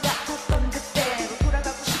너무나 꿈만 같았던 그때로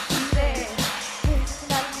돌아가고 싶은데 왜 자꾸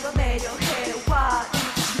나를 밀어내려 해? Why you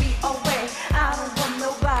push me away? I don't want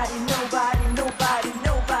nobody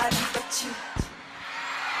but you.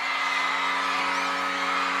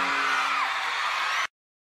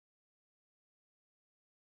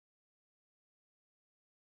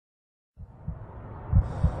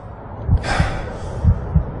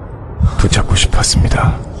 붙잡고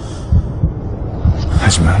싶었습니다.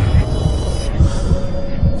 하지만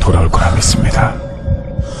돌아올 거라 믿습니다.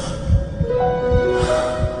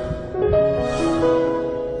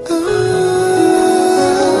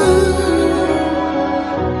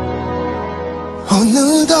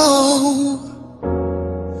 어느덧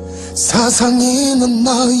사상이 넌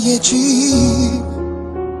너의 집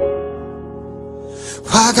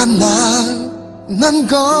화가 난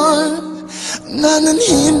걸 나는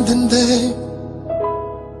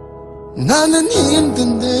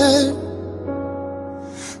힘든데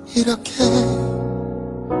이렇게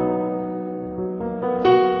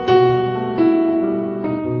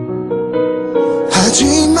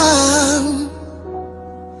하지만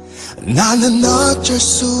나는 어쩔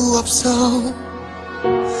수 없어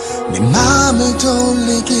네 맘을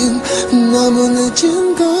돌리긴 너무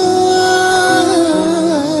늦은 걸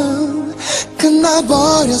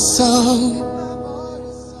끝나버렸어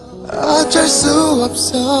어쩔 수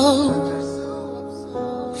없어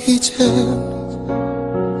이젠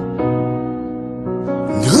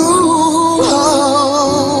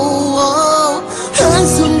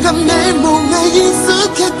몸에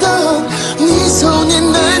익숙했던 네 손이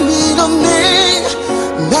날 밀어내.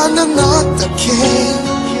 나는 어떡해,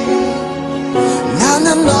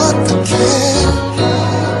 나는 어떡해.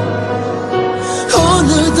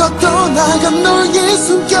 오늘도 떠나간 너의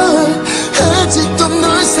숨결 아직도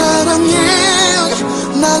널 사랑해.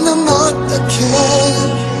 나는 어떡해,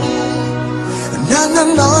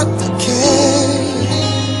 나는 어떡해.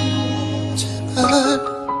 제발,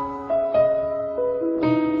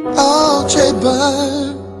 제발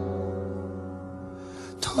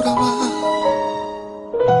돌아와.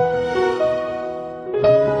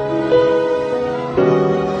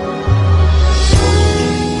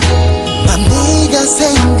 난 네가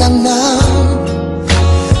생각나,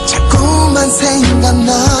 자꾸만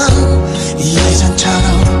생각나. 예전처럼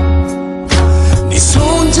네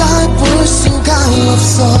손 잡을 수가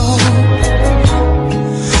없어.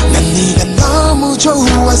 난 네가 너무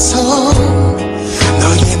좋아서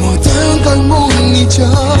너의 모든 걸 못 잊어.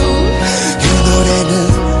 그 노래는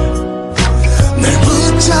널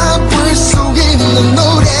붙잡을 수 있는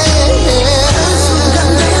노래. 한순간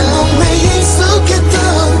내 몸에 익숙했던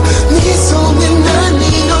네 손이 날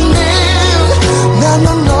밀어내. 나는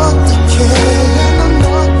어떡해,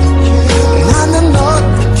 나는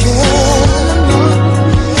어떡해.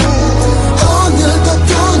 오늘도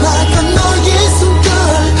떠나간 너의 숨결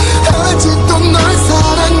아직도 널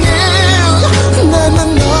사랑해. 나는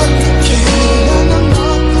어떡해,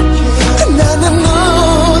 나는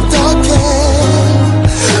어떡해.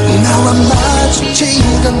 나와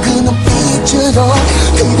마주치던 그 눈빛으로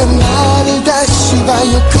그런 나를 다시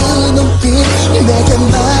봐요. 그 눈빛 내게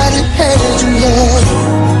말을 해줄래.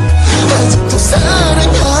 아직도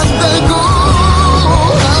사랑한다고.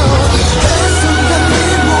 한순간 내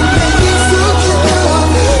몸에 익숙했던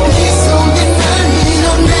네 손이 날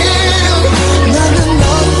밀어내. 나는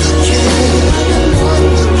어떡해,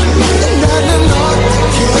 나는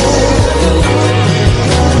어떡해.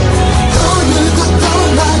 오늘도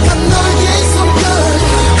떠나간 너의 손결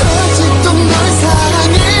아직도 널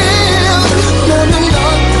사랑해. 나는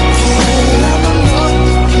어떡해, 나는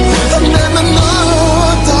어떡해.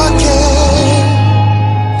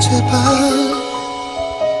 제발,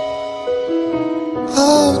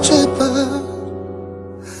 제발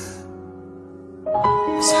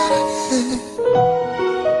사랑해.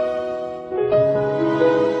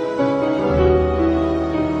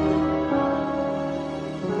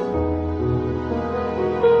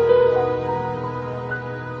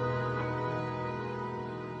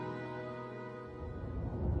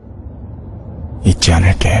 잊지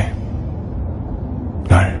않을게.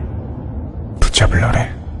 널 붙잡을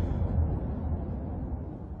노래.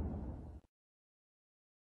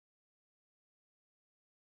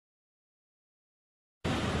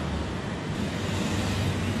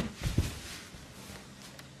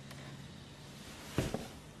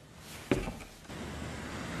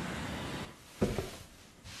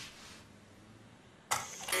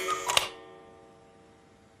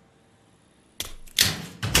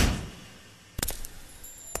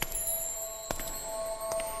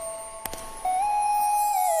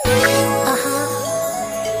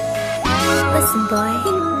 Listen, boy,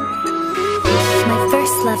 my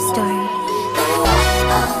first love story.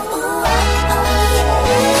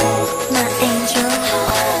 My angel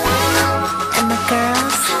and my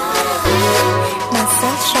girls, my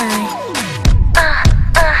sunshine.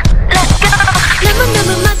 Let's go.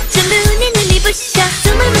 너무너무 멋져 눈에 눈이 부셔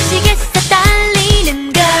숨을 못 쉬겠어 떨리는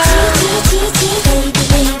걸.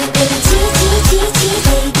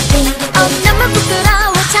 너무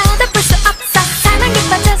부끄러워 쳐다볼 수 없어 사랑에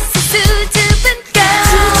빠졌어 수줍은 걸.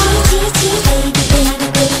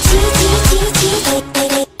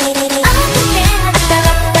 어떡해 왔다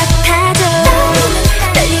갔다 타죠.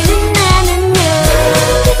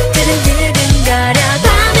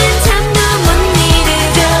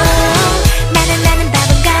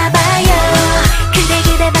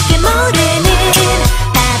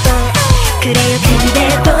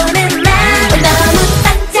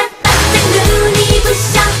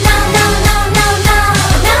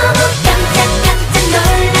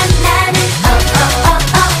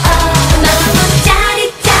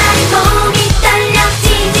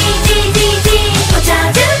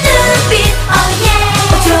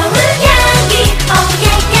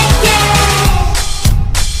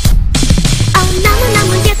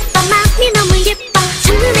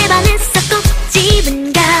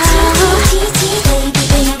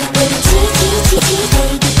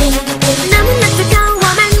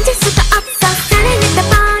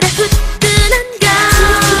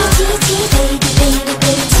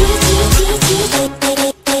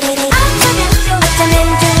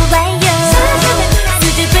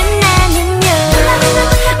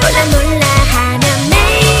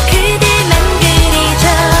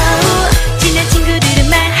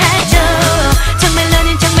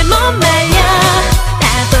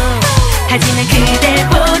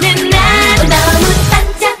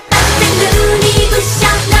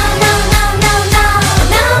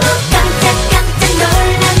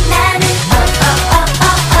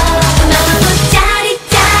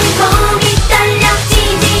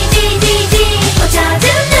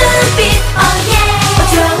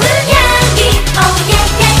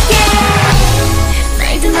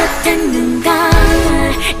 닿는 걸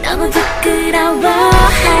너무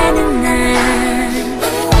부끄러워하는 날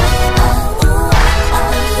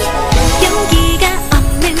용기가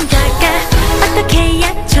없는 걸까 어떻게 해야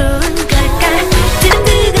좋은 걸까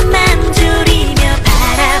두근두근만 졸이며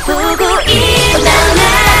바라보고 있는 날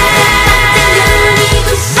눈이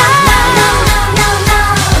부셔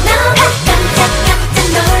깜짝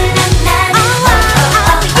놀란 나는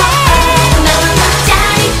너무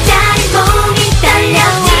짜릿짜릿 몸이 떨려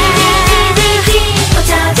지지지지지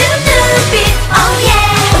젖은 눈빛 oh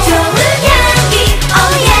yeah 좋은 향기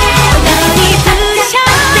oh yeah 눈이 부셔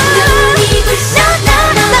눈이 부셔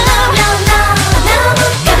너무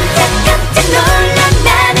깜짝 놀란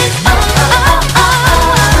나는 너무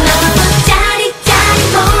짜릿짜릿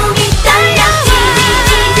몸이 떨려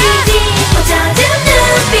지지지지지 젖은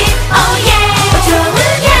눈빛 oh yeah 좋은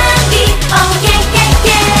향기 oh yeah yeah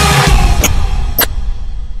yeah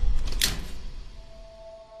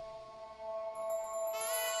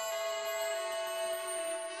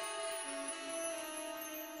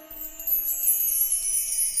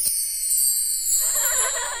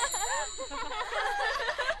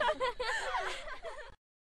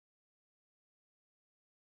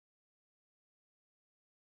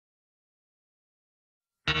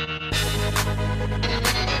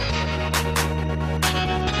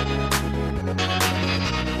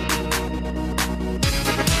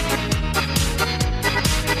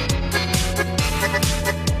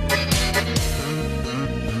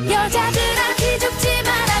여자들아 기죽지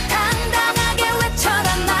마라 당당하게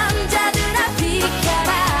외쳐라 남자들아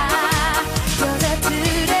비켜라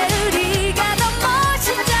여자들의 의리가 더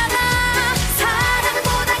멋있잖아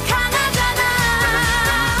사랑보다 강하잖아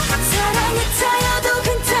사랑에 차여도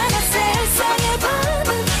괜찮아 세상의 밤은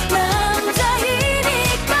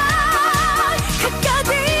남자이니까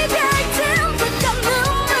끝까지 별틈 불감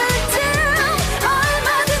눈물틈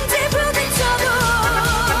얼마든지 부딪혀도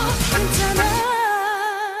괜찮아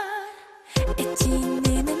잊지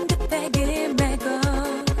않는 듯백을 메고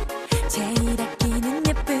제일 아끼는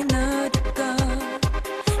예쁜 옷 입고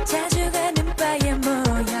자주 가는 바에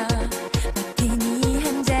모여 마티니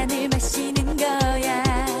한 잔을 마시는 거야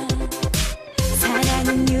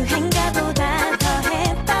사랑은 유행가보다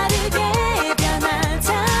더해 빠르게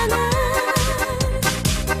변하잖아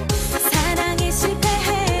사랑에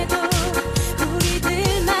실패해도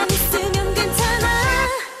우리들만 있으면 괜찮아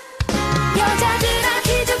여자들아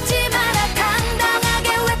기죽지 마라 당당하게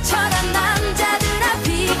외쳐라 남자들아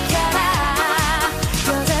비켜라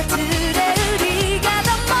여자들의 의리가 더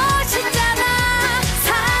멋있잖아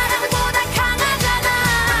사랑보다 강하잖아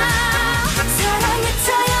사랑에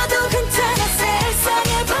차여도 괜찮아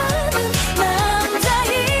세상의 밤은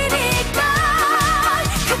남자이니까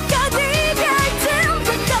끝까지 별틈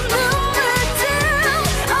불감 눈물틈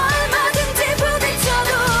얼마든지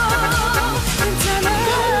부딪혀도 괜찮아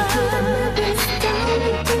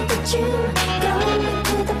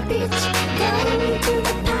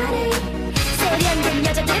세련된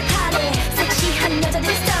여자들 파리 섹시한 여자들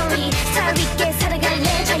스토리 스타일 있게 살아갈래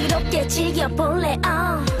자유롭게 즐겨볼래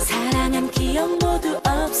사랑한 기억 모두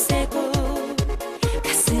없애고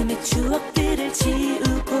가슴에 추억들을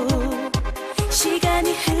지우고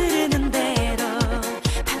시간이 흐르는 대로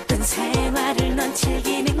바쁜 생활을 넌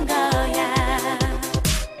즐기는 거야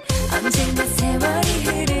언젠가 세월이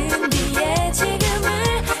흐른 뒤에 지금을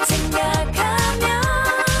생각하면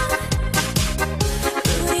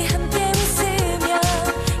우리 함께 웃으며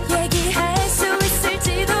얘기할 수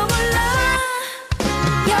있을지도 몰라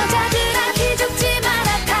여자들아 기죽지 마라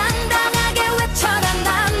당당하게 외쳐라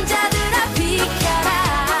남자들아 비켜라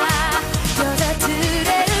여자들의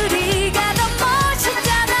의리가 더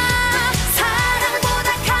멋있잖아 사랑보다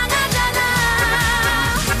강하잖아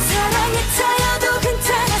사랑에 차여도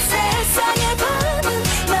괜찮아 세상의 밤은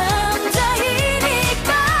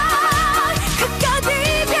남자이니까 끝까지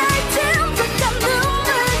별틈 불감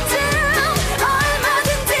눈물틈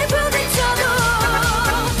얼마든지 부딪혀도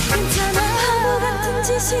괜찮아 바보 같은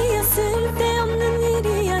짓이야 쓸데없는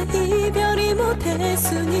일이야 이별이 뭐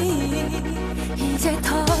대순이 이제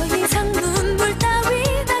더